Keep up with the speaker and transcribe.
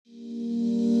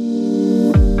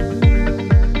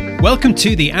Welcome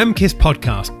to the AMCIS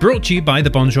podcast, brought to you by the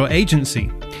Bonjour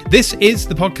Agency. This is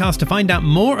the podcast to find out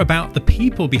more about the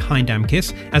people behind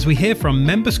AMCIS as we hear from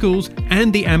member schools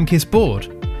and the AMCIS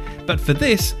board. But for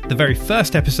this, the very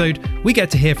first episode, we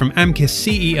get to hear from AMCIS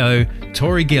CEO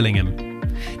Tory Gillingham.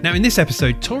 Now in this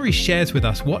episode, Tory shares with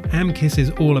us what AMCIS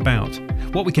is all about,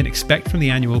 what we can expect from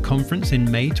the annual conference in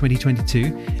May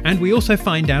 2022, and we also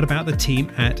find out about the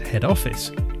team at head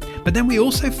office. But then we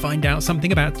also find out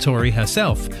something about Tory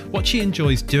herself, what she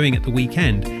enjoys doing at the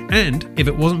weekend, and, if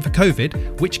it wasn't for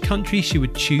COVID, which country she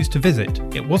would choose to visit.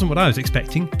 It wasn't what I was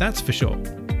expecting, that's for sure.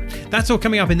 That's all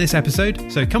coming up in this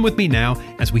episode, so come with me now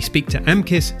as we speak to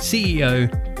AMCIS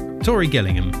CEO Tory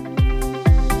Gillingham.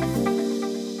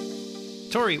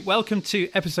 Tory, welcome to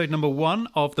episode number 1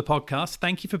 of the podcast.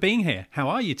 Thank you for being here. How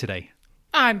are you today?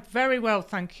 I'm very well,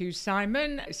 thank you,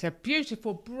 Simon. It's a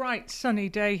beautiful, bright, sunny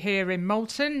day here in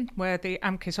Malton, where the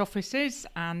AMCIS office is,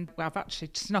 and I've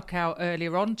actually snuck out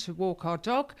earlier on to walk our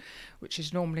dog, which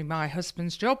is normally my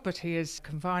husband's job, but he is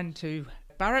confined to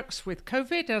barracks with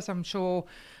COVID, as I'm sure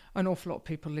an awful lot of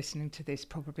people listening to this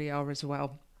probably are as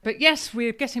well. But yes,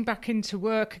 we're getting back into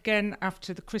work again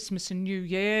after the Christmas and New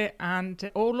Year,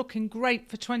 and all looking great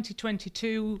for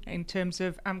 2022 in terms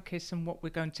of AMCIS and what we're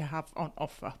going to have on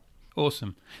offer.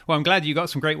 Awesome. Well, I'm glad you got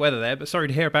some great weather there, but sorry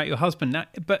to hear about your husband. Now,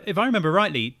 but if I remember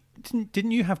rightly,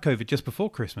 didn't you have COVID just before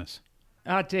Christmas?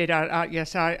 I did.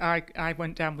 Yes, I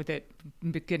went down with it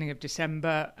beginning of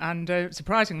December, and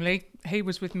surprisingly, he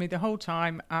was with me the whole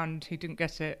time, and he didn't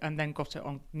get it, and then got it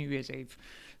on New Year's Eve.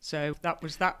 So that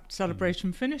was that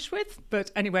celebration finished with.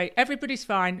 But anyway, everybody's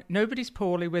fine. Nobody's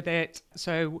poorly with it.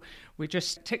 So we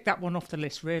just tick that one off the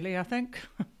list, really, I think.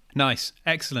 Nice.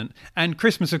 Excellent. And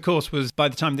Christmas, of course, was, by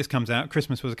the time this comes out,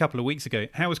 Christmas was a couple of weeks ago.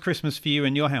 How was Christmas for you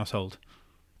and your household?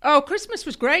 Oh, Christmas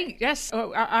was great, yes.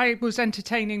 I was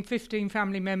entertaining 15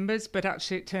 family members, but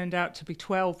actually it turned out to be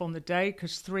 12 on the day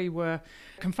because 3 were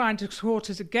confined to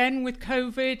quarters again with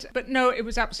COVID. But no, it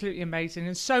was absolutely amazing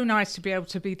and so nice to be able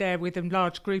to be there with a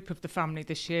large group of the family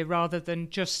this year rather than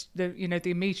just the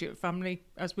immediate family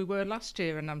as we were last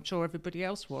year, and I'm sure everybody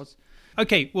else was.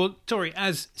 Okay, well, Tory,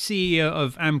 as CEO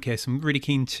of AMCIS, I'm really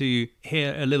keen to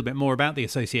hear a little bit more about the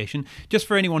association. Just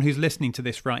for anyone who's listening to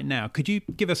this right now, could you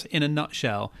give us, in a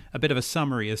nutshell, a bit of a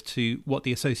summary as to what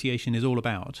the association is all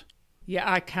about? Yeah,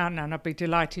 I can, and I'd be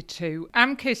delighted to.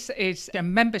 AMCIS is a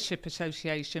membership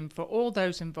association for all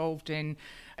those involved in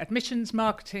admissions,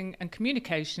 marketing and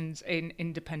communications in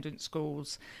independent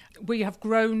schools. We have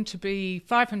grown to be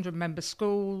 500 member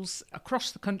schools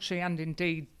across the country and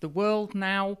indeed the world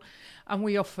now, and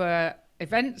we offer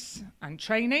events and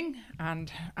training,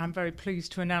 and I'm very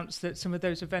pleased to announce that some of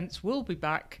those events will be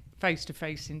back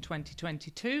face-to-face in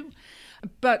 2022.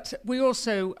 But we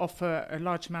also offer a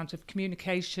large amount of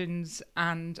communications,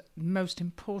 and most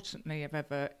importantly of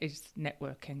ever is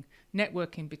networking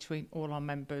between all our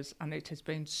members, and it has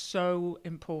been so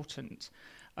important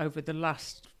over the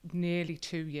last nearly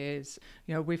 2 years.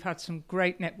 We've had some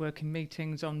great networking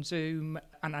meetings on Zoom,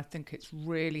 and I think it's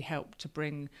really helped to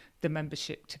bring the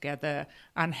membership together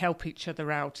and help each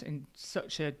other out in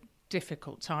such a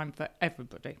difficult time for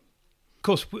everybody. Of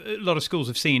course, a lot of schools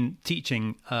have seen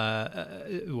teaching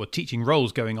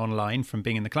roles going online from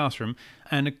being in the classroom.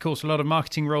 And of course, a lot of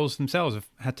marketing roles themselves have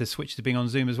had to switch to being on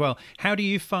Zoom as well. How do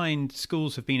you find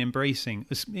schools have been embracing,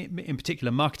 in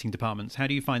particular marketing departments, how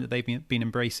do you find that they've been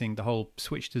embracing the whole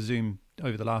switch to Zoom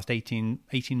over the last 18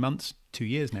 months, 2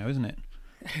 years now, isn't it?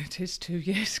 It is 2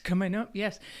 years coming up,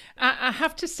 yes. I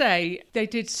have to say, they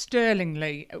did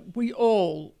sterlingly. We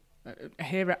all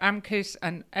here at AMCIS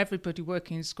and everybody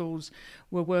working in schools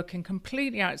were working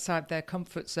completely outside their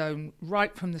comfort zone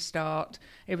right from the start.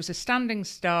 It was a standing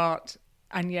start,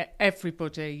 and yet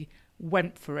everybody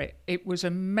went for it. It was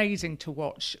amazing to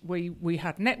watch. We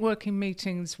had networking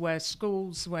meetings where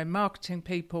marketing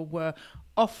people were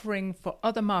offering for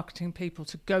other marketing people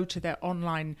to go to their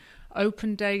online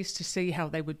open days to see how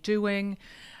they were doing.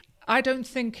 I don't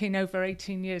think in over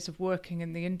 18 years of working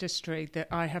in the industry that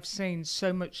I have seen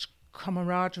so much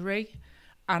camaraderie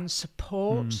and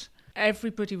support.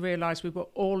 Everybody realised we were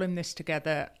all in this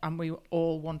together and we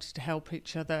all wanted to help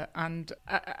each other. And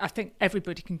I think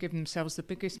everybody can give themselves the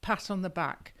biggest pat on the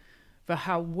back for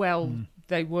how well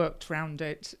they worked around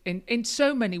it in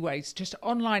so many ways. Just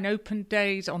online open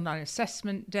days, online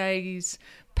assessment days,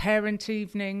 parent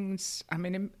evenings. I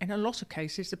mean, in a lot of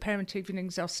cases, the parent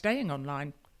evenings are staying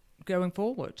online going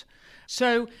forward.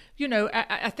 So,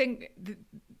 I think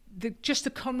just the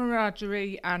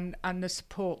camaraderie and the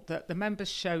support that the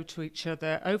members show to each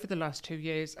other over the last 2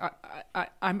 years,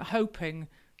 I'm hoping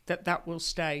that will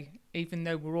stay even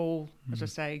though we're all, as I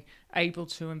say, able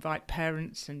to invite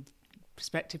parents and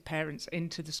prospective parents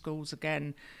into the schools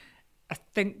again, I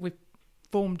think we've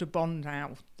formed a bond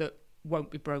now that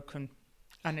won't be broken,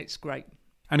 and it's great.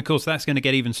 And of course, that's going to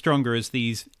get even stronger as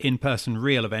these in-person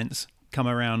real events come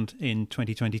around in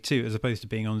 2022, as opposed to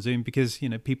being on Zoom, because, you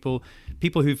know, people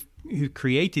who've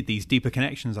created these deeper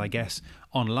connections, I guess,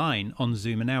 online on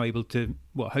Zoom are now able to,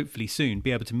 well, hopefully soon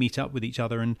be able to meet up with each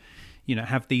other and, you know,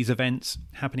 have these events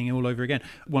happening all over again.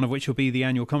 One of which will be the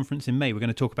annual conference in May. We're going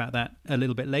to talk about that a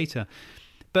little bit later.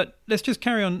 But let's just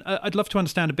carry on. I'd love to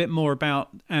understand a bit more about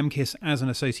AMCIS as an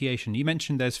association. You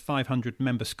mentioned there's 500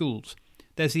 member schools.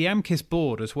 There's the AMCIS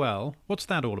board as well. What's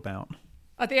that all about?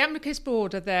 The AMCIS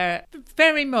board are there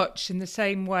very much in the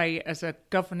same way as a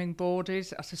governing board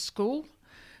is at a school.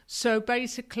 So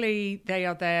basically, they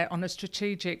are there on a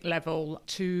strategic level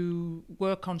to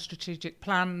work on strategic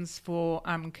plans for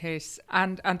AMCIS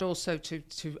and also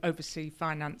to oversee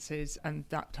finances and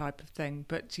that type of thing.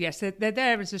 But yes, they're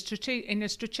there as in a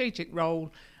strategic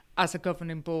role as a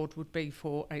governing board would be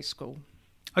for a school.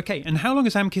 Okay, and how long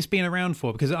has AMCIS been around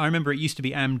for? Because I remember it used to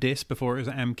be AMDIS before it was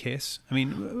AMCIS. I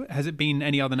mean, has it been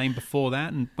any other name before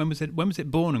that? And when was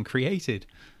it born and created?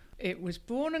 It was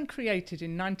born and created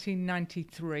in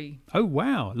 1993. Oh,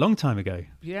 wow. Long time ago.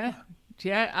 Yeah.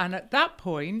 And at that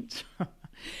point,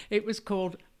 it was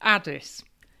called ADIS.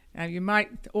 Now, you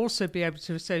might also be able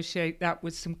to associate that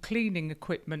with some cleaning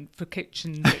equipment for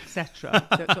kitchens, etc.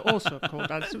 That's also called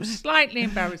ADIS. It was slightly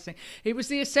embarrassing. It was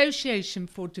the Association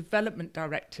for Development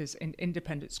Directors in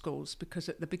Independent Schools, because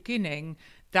at the beginning,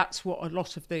 that's what a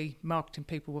lot of the marketing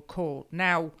people were called.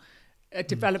 Now, a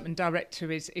development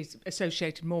director is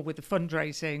associated more with the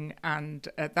fundraising and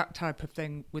that type of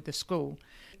thing with the school.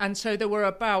 And so there were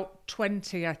about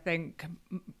 20, I think,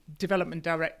 development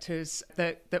directors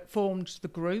that formed the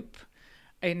group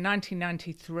in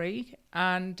 1993,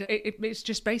 and it's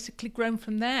just basically grown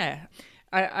from there.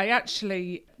 I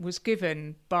actually was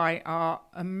given by our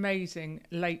amazing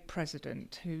late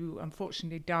president, who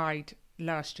unfortunately died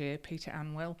last year, Peter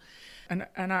Anwell, an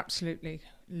absolutely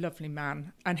lovely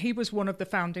man. And he was one of the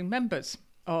founding members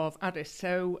of ADIS.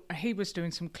 So he was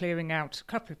doing some clearing out a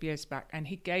couple of years back, and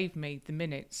he gave me the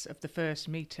minutes of the first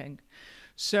meeting.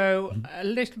 So a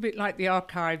little bit like the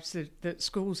archives that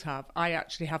schools have, I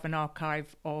actually have an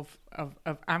archive of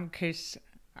AMCIS,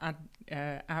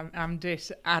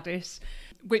 AMDIS, ADIS,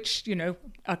 which, you know,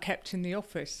 are kept in the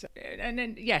office. And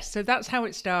then, yes, so that's how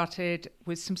it started,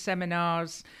 with some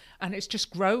seminars, and it's just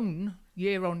grown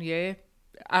year on year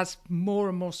as more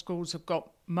and more schools have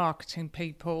got marketing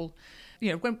people.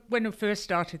 You know, when it first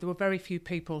started, there were very few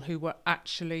people who were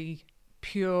actually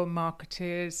pure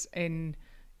marketeers in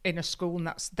a school,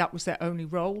 and that was their only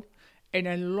role. In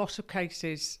a lot of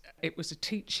cases, it was a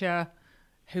teacher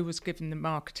who was given the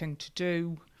marketing to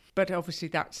do, but obviously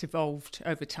that's evolved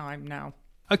over time now.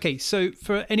 Okay, so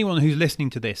for anyone who's listening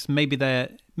to this, maybe they're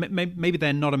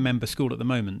not a member school at the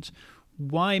moment.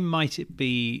 Why might it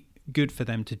be good for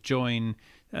them to join?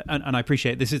 And I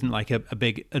appreciate this isn't like a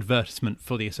big advertisement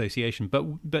for the association,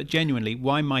 but genuinely,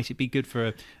 why might it be good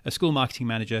for a school marketing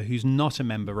manager who's not a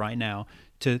member right now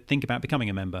to think about becoming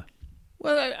a member?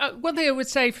 Well, one thing I would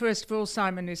say, first of all,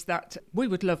 Simon, is that we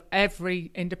would love every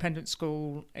independent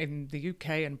school in the UK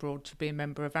and abroad to be a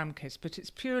member of AMCIS, but it's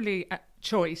purely a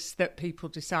choice that people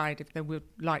decide if they would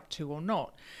like to or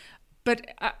not.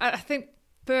 But I think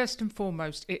first and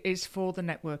foremost, it is for the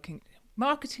networking.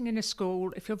 Marketing in a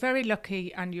school, if you're very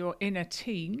lucky and you're in a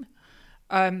team,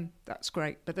 that's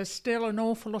great. But there's still an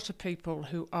awful lot of people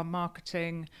who are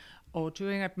marketing or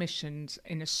doing admissions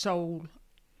in a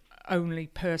sole-only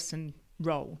person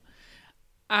role.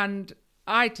 And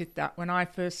I did that when I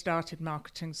first started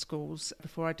marketing schools,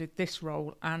 before I did this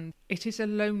role, and it is a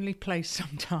lonely place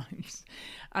sometimes.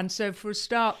 And so for a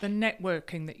start, the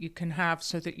networking that you can have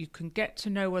so that you can get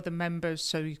to know other members,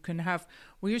 so you can have,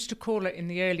 we used to call it in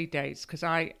the early days, because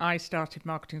I started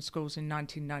marketing schools in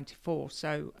 1994,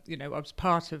 so, you know, I was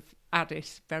part of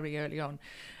ADIS very early on.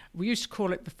 We used to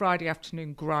call it the Friday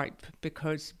afternoon gripe,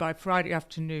 because by Friday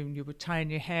afternoon you were tying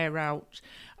your hair out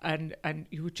and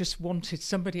you just wanted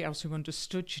somebody else who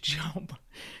understood your job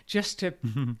just to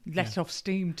let off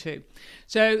steam to.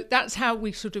 So that's how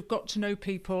we sort of got to know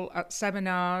people at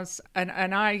seminars, and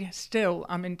I still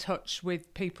am in touch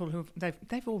with people who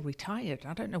they've all retired.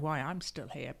 I don't know why I'm still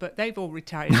here, but they've all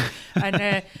retired.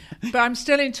 And but I'm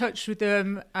still in touch with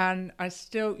them, and I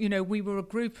still, you know, we were a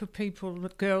group of people,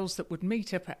 girls, that would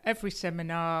meet up at every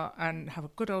seminar and have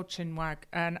a good old chinwag,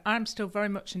 and I'm still very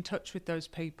much in touch with those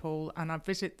people, and I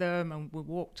visit them and we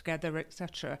walk together,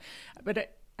 etc. But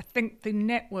I think the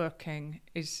networking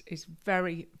is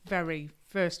very, very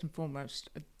first and foremost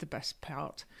the best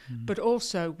part. But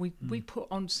also we put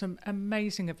on some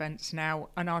amazing events now,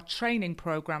 and our training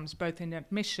programs, both in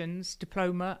admissions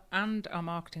diploma and our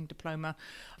marketing diploma,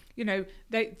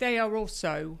 they are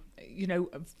also,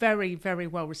 very, very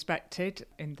well respected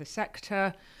in the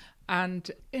sector.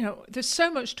 And, there's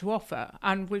so much to offer.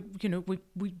 And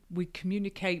we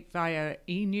communicate via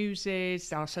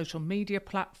e-newses, our social media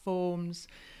platforms.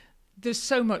 There's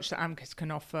so much that AMCIS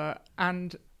can offer.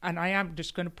 And I am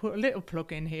just going to put a little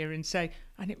plug in here and say,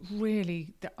 and it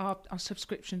really, our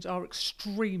subscriptions are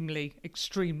extremely,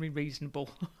 extremely reasonable.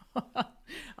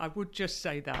 I would just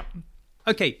say that.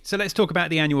 Okay, so let's talk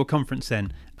about the annual conference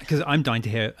then, because I'm dying to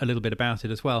hear a little bit about it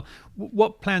as well.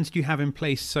 What plans do you have in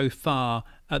place so far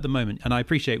at the moment? And I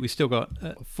appreciate we've still got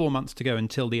 4 months to go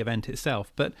until the event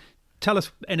itself, but tell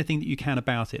us anything that you can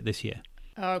about it this year.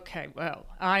 Okay, well,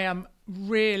 I am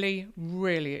really,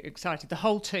 really excited. The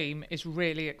whole team is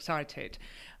really excited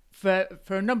for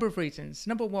a number of reasons.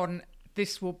 Number one,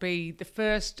 this will be the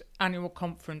first annual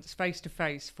conference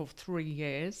face-to-face for 3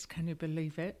 years. Can you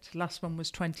believe it? Last one was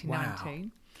 2019. Wow.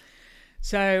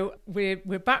 So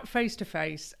we're back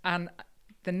face-to-face. And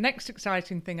the next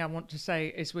exciting thing I want to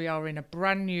say is we are in a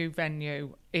brand new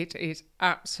venue. It is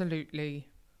absolutely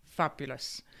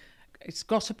fabulous. It's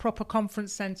got a proper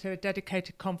conference centre, a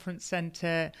dedicated conference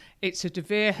centre. It's a De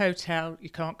Vere hotel. You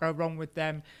can't go wrong with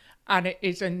them. And it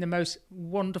is in the most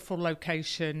wonderful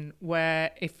location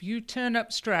where if you turn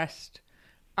up stressed,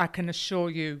 I can assure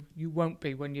you, you won't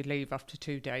be when you leave after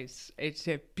 2 days. It's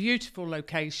a beautiful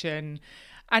location.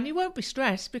 And you won't be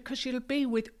stressed because you'll be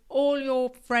with all your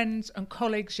friends and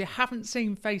colleagues you haven't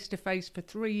seen face-to-face for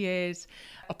 3 years,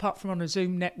 apart from on a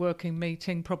Zoom networking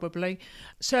meeting probably.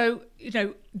 So,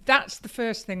 that's the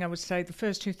first thing I would say, the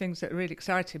first two things that are really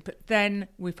exciting. But then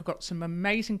we've got some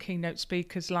amazing keynote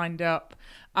speakers lined up,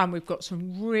 and we've got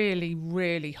some really,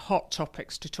 really hot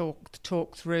topics to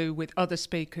talk through with other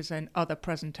speakers and other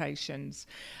presentations.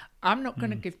 I'm not going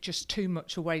to give just too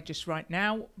much away just right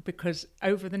now, because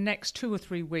over the next 2 or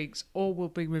 3 weeks, all will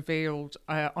be revealed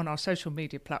on our social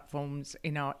media platforms,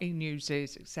 in our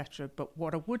e-newses, etc. But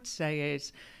what I would say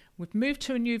is we've moved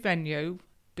to a new venue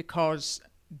because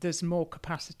there's more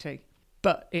capacity,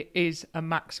 but it is a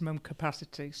maximum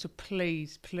capacity. So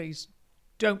please, please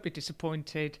don't be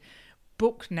disappointed.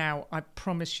 Book now. I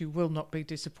promise you will not be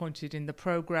disappointed in the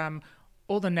programme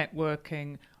or the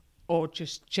networking or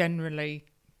just generally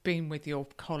being with your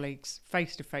colleagues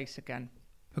face-to-face again.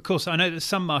 Of course, I know that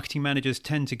some marketing managers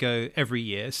tend to go every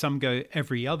year, some go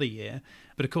every other year.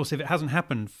 But of course, if it hasn't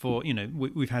happened for,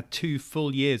 we've had 2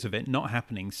 full years of it not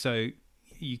happening. So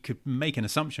you could make an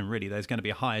assumption, really, there's going to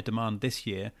be a higher demand this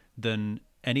year than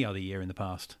any other year in the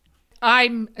past.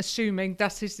 I'm assuming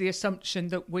that is the assumption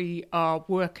that we are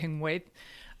working with.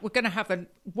 We're going to have a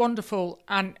wonderful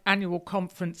annual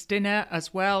conference dinner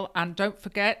as well. And don't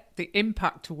forget, the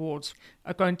Impact Awards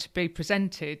are going to be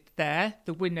presented there.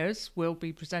 The winners will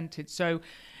be presented. So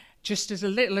just as a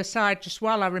little aside, just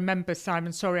while I remember,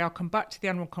 Simon, sorry, I'll come back to the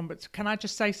annual conference. Can I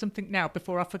just say something now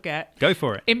before I forget? Go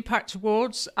for it. Impact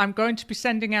Awards. I'm going to be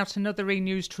sending out another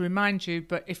e-news to remind you.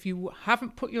 But if you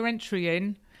haven't put your entry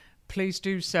in, please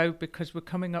do so, because we're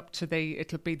coming up to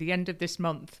it'll be the end of this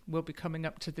month. We'll be coming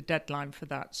up to the deadline for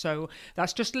that. So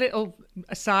that's just a little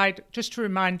aside, just to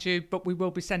remind you, but we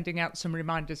will be sending out some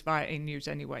reminders via e-news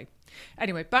anyway.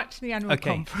 Anyway, back to the annual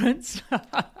conference.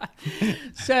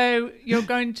 So you're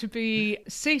going to be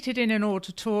seated in an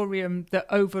auditorium that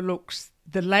overlooks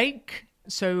the lake.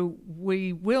 So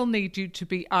we will need you to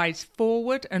be eyes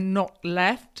forward and not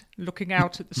left, looking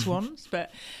out at the swans.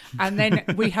 And then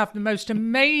we have the most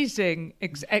amazing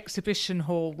exhibition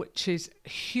hall, which is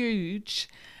huge.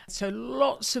 So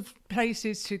lots of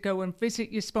places to go and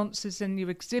visit your sponsors and your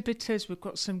exhibitors. We've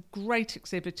got some great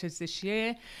exhibitors this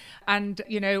year. And,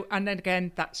 and then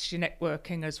again, that's your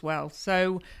networking as well.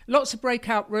 So lots of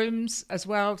breakout rooms as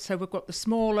well. So we've got the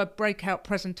smaller breakout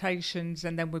presentations,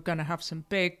 and then we're going to have some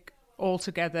big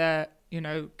altogether,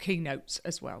 keynotes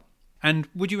as well. And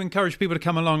would you encourage people to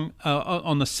come along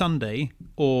on the Sunday,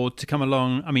 or to come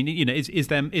along? I mean, is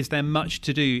there much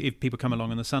to do if people come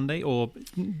along on the Sunday, or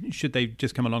should they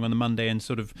just come along on the Monday and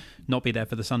sort of not be there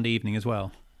for the Sunday evening as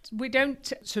well? We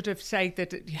don't sort of say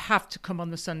that you have to come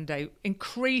on the Sunday.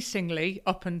 Increasingly,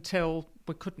 up until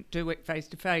we couldn't do it face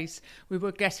to face, we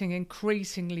were getting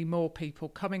increasingly more people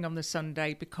coming on the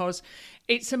Sunday, because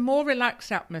it's a more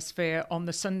relaxed atmosphere on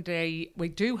the Sunday. We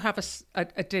do have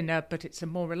a dinner, but it's a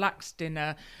more relaxed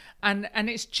dinner, and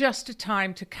it's just a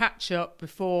time to catch up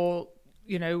before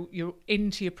you're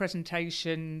into your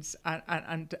presentations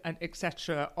and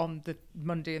etc. on the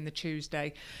Monday and the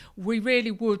Tuesday. We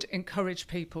really would encourage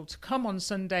people to come on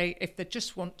Sunday if they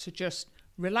just want to just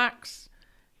relax,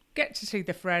 get to see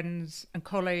their friends and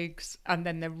colleagues, and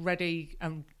then they're ready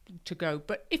to go.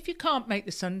 But if you can't make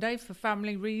the Sunday for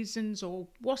family reasons or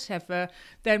whatever,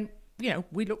 then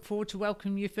we look forward to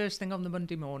welcoming you first thing on the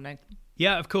Monday morning.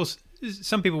 Yeah, of course,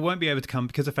 some people won't be able to come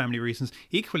because of family reasons.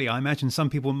 Equally, I imagine some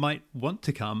people might want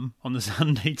to come on the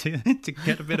Sunday to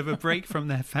get a bit of a break from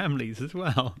their families as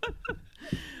well.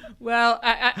 Well,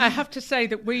 I have to say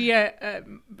that we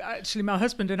actually, my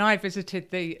husband and I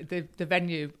visited the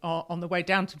venue on the way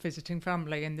down to visiting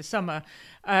family in the summer,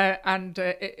 and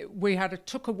we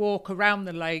took a walk around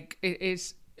the lake. It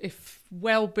is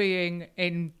well-being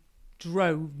in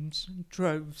droves.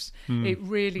 It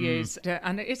really is,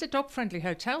 and it is a dog-friendly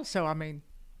hotel. So, I mean,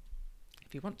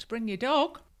 if you want to bring your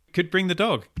dog, bring the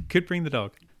dog. Bring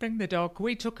the dog.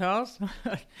 We took ours.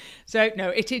 So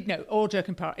all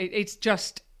joking apart, it's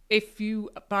just, if you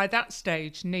by that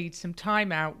stage need some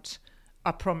time out,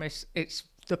 I promise it's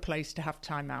the place to have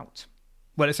time out.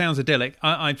 Well, it sounds idyllic.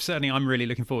 I'm really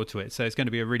looking forward to it. So it's going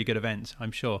to be a really good event,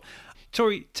 I'm sure.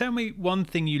 Tory, tell me one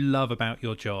thing you love about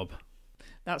your job.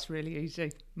 That's really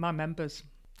easy. My members.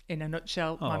 In a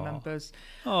nutshell, my members.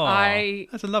 Oh,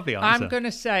 that's a lovely answer. I'm going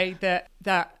to say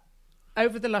that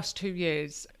over the last 2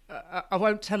 years, I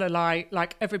won't tell a lie,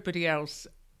 like everybody else,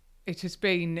 it has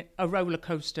been a roller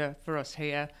coaster for us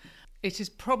here. It is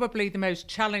probably the most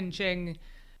challenging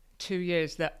 2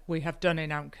 years that we have done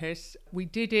in AMCIS. We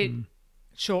did it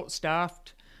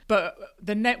short-staffed, but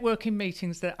the networking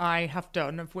meetings that I have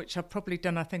done, of which I've probably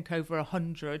done, I think, over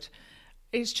 100,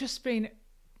 it's just been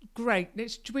great.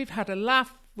 We've had a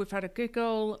laugh, we've had a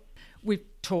giggle, we've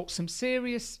talked some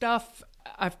serious stuff.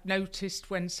 I've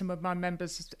noticed when some of my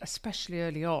members, especially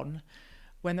early on,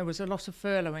 when there was a lot of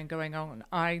furloughing going on,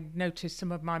 I noticed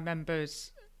some of my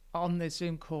members on the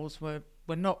Zoom calls were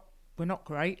not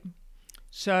great.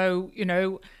 So,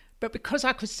 but because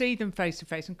I could see them face to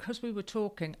face and because we were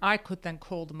talking, I could then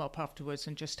call them up afterwards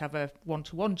and just have a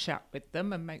one-to-one chat with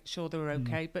them and make sure they were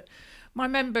okay. But my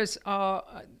members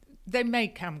they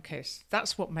make AMCIS.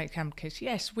 That's what makes AMCIS.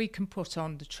 Yes, we can put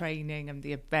on the training and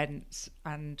the events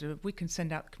and we can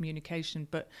send out the communication,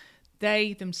 but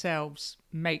they themselves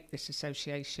make this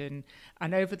association.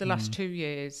 And over the last 2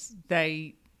 years,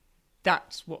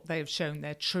 that's what they have shown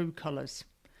their true colours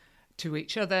to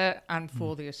each other and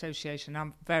for the association.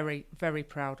 I'm very, very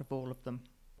proud of all of them.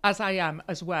 As I am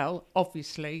as well,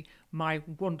 obviously, my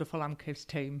wonderful AMCIS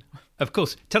team. Of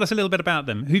course. Tell us a little bit about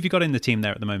them. Who have you got in the team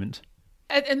there at the moment?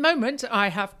 At the moment, I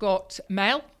have got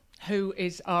Mel, who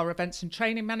is our events and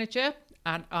training manager,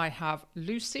 and I have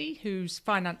Lucy, who's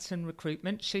finance and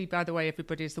recruitment. She, by the way,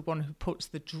 everybody, is the one who puts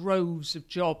the droves of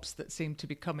jobs that seem to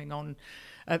be coming on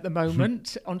at the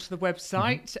moment onto the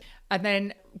website. And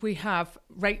then we have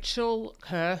Rachel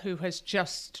Kerr, who has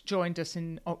just joined us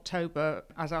in October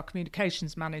as our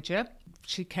communications manager.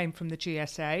 She came from the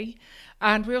GSA.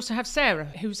 And we also have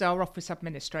Sarah, who's our office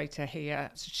administrator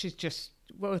here. So she's just,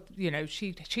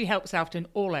 she helps out in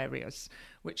all areas,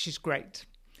 which is great.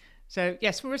 So,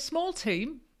 yes, we're a small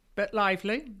team, but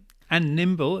lively. And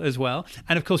nimble as well.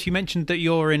 And, of course, you mentioned that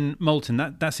you're in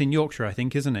Malton. That's in Yorkshire, I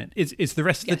think, isn't it? Is the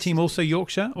rest of the team also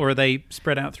Yorkshire, or are they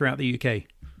spread out throughout the UK?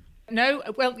 No,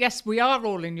 well, yes, we are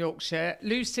all in Yorkshire.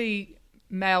 Lucy,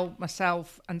 Mel,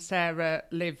 myself and Sarah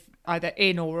live either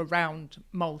in or around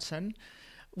Malton,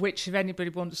 which, if anybody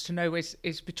wants to know,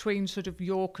 is between sort of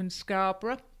York and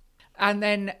Scarborough. And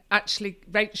then actually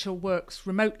Rachel works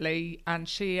remotely and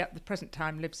she at the present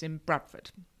time lives in Bradford.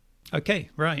 Okay,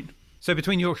 right. So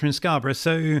between Yorkshire and Scarborough,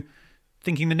 so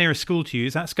thinking the nearest school to you,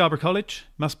 is that Scarborough College?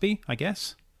 Must be, I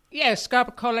guess. Yeah,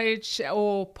 Scarborough College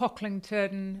or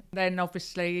Pocklington. Then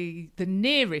obviously the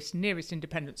nearest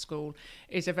independent school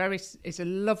is a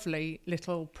lovely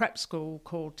little prep school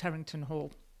called Terrington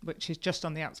Hall, which is just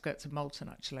on the outskirts of Malton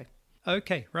actually.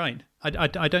 Okay, right. I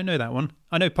don't know that one.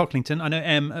 I know Pocklington. I know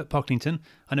Em at Pocklington.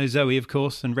 I know Zoe, of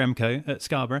course, and Remco at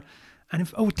Scarborough.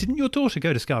 And didn't your daughter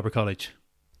go to Scarborough College?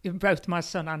 Both my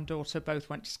son and daughter both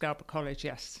went to Scarborough College,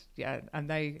 yes. Yeah, and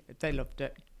they loved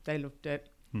it. They loved it.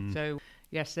 So,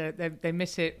 yes, they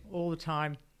miss it all the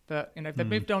time. But, they've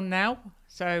moved on now,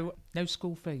 so no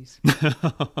school fees.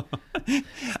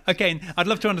 Okay, I'd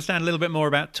love to understand a little bit more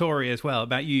about Tory as well,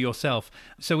 about you yourself.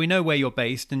 So we know where you're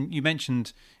based, and you've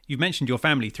mentioned your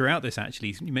family throughout this,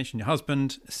 actually. You mentioned your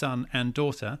husband, son and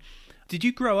daughter. Did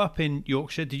you grow up in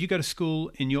Yorkshire? Did you go to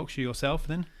school in Yorkshire yourself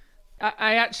then?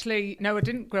 I actually, no, I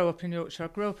didn't grow up in Yorkshire. I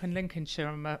grew up in Lincolnshire.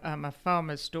 I'm a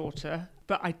farmer's daughter.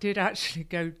 But I did actually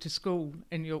go to school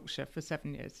in Yorkshire for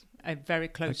 7 years, very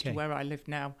close to where I live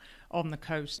now, on the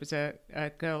coast. It was a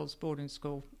girls' boarding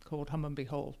school called Hummonby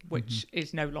Hall, which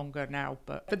is no longer now.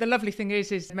 But the lovely thing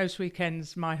is most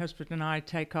weekends my husband and I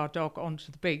take our dog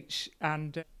onto the beach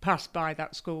and pass by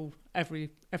that school every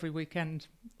weekend,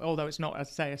 although it's not, as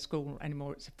I say, a school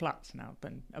anymore. It's flats now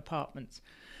and apartments.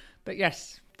 But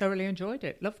yes, thoroughly enjoyed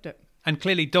it, loved it. And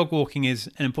clearly dog walking is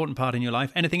an important part in your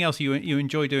life. Anything else you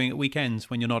enjoy doing at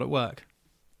weekends when you're not at work?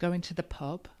 Going to the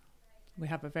pub. We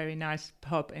have a very nice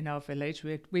pub in our village.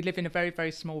 We live in a very,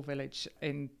 very small village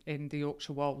in the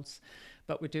Yorkshire Wolds,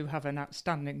 but we do have an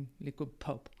outstandingly good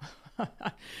pub.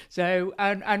 So,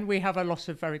 and we have a lot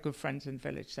of very good friends in the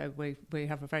village, so we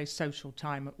have a very social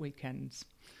time at weekends.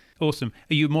 Awesome.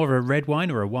 Are you more of a red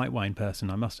wine or a white wine person,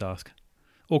 I must ask?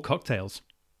 Or cocktails?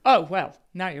 Oh, well,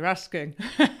 now you're asking.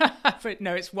 But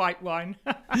no, it's white wine.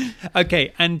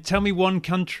 Okay, and tell me one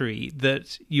country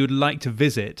that you'd like to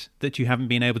visit that you haven't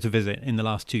been able to visit in the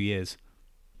last 2 years.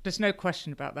 There's no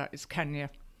question about that. It's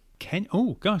Kenya.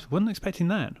 Oh, gosh, wasn't expecting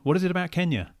that. What is it about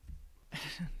Kenya?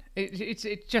 It's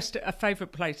just a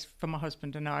favourite place for my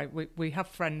husband and I. We have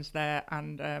friends there,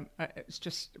 and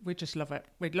we just love it.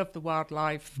 We love the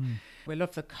wildlife. We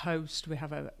love the coast. We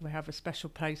have a special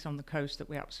place on the coast that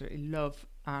we absolutely love.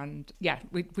 And yeah,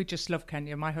 we just love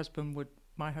Kenya. My husband would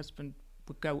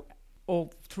go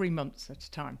all 3 months at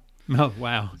a time. Oh,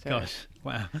 wow. So, gosh,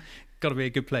 wow. Got to be a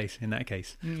good place in that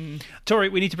case. Tory,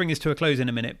 we need to bring this to a close in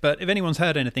a minute, but if anyone's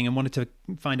heard anything and wanted to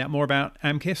find out more about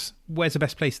AMCIS, where's the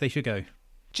best place they should go?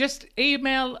 Just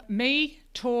email me,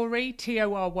 Tory,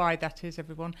 Tory, that is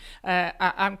everyone, at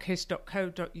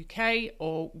amcis.co.uk,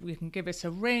 or you can give us a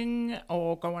ring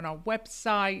or go on our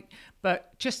website.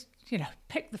 But just,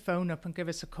 pick the phone up and give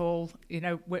us a call.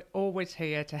 We're always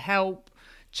here to help,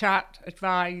 chat,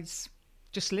 advise,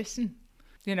 just listen.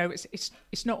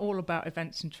 It's not all about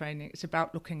events and training. It's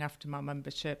about looking after my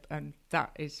membership, and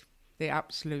that is the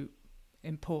absolute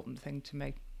important thing to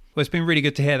me. Well, it's been really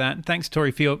good to hear that. Thanks,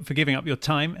 Tory, for giving up your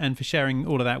time and for sharing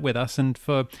all of that with us, and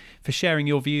for sharing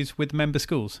your views with member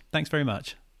schools. Thanks very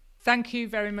much. Thank you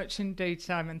very much indeed,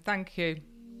 Simon. Thank you.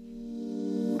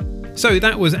 So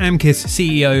that was AMCIS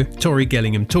CEO Tory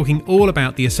Gillingham talking all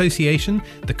about the association,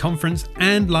 the conference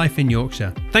and life in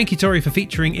Yorkshire. Thank you, Tory, for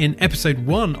featuring in episode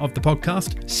 1 of the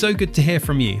podcast. So good to hear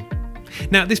from you.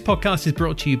 Now, this podcast is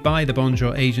brought to you by the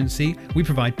Bonjour Agency. We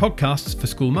provide podcasts for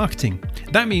school marketing.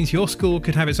 That means your school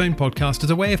could have its own podcast as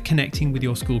a way of connecting with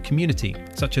your school community,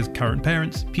 such as current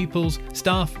parents, pupils,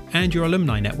 staff, and your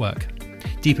alumni network.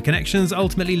 Deeper connections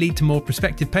ultimately lead to more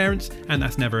prospective parents, and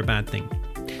that's never a bad thing.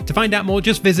 To find out more,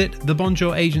 just visit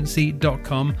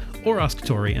thebonjouragency.com or ask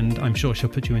Tory, and I'm sure she'll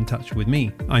put you in touch with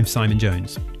me. I'm Simon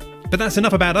Jones. But that's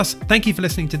enough about us. Thank you for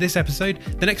listening to this episode.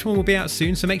 The next one will be out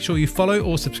soon, so make sure you follow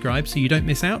or subscribe so you don't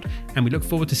miss out, and we look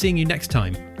forward to seeing you next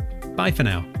time. Bye for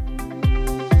now.